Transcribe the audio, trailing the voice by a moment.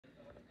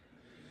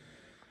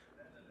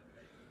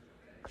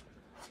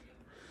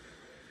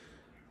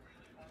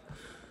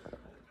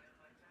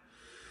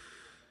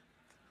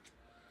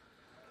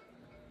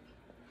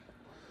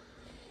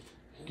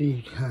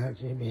these got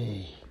to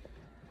be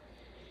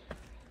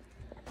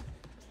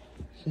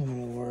some of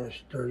the worst,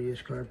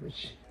 dirtiest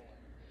carpets.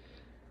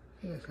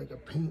 It's like a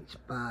paint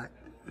spot.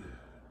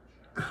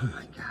 Oh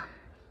my God.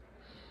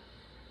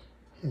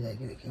 Is that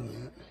gonna come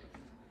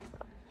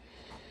out?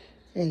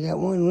 They got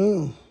one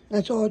room.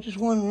 That's all, just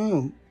one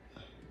room.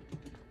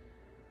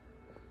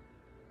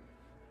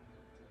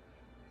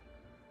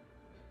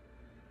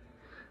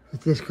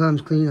 If this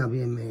comes clean, I'll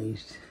be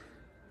amazed.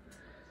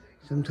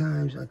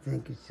 Sometimes I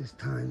think it's just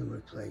time to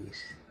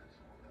replace.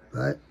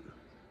 But,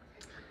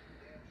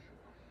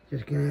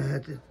 just gonna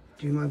have to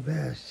do my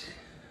best.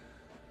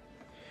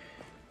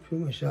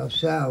 Prove myself.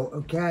 So,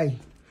 okay.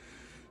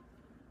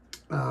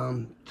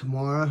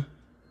 Tomorrow,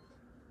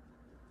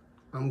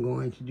 I'm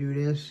going to do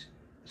this.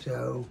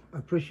 So, I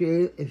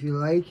appreciate it. If you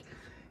like,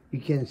 you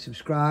can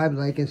subscribe,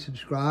 like and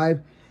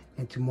subscribe.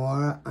 And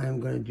tomorrow,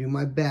 I'm going to do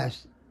my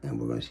best. And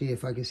we're going to see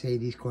if I can save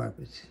these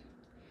carpets.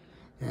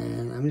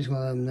 And I'm just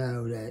going to let them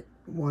know that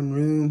one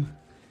room,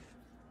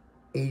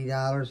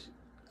 $80.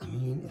 I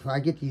mean, if I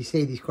get to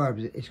save these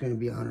carpets, it's going to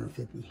be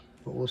 $150.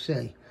 But we'll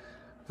see.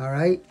 All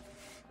right?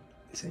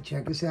 So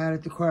check us out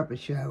at the carpet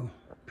show.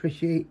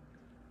 Appreciate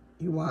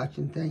you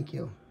watching. Thank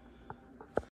you.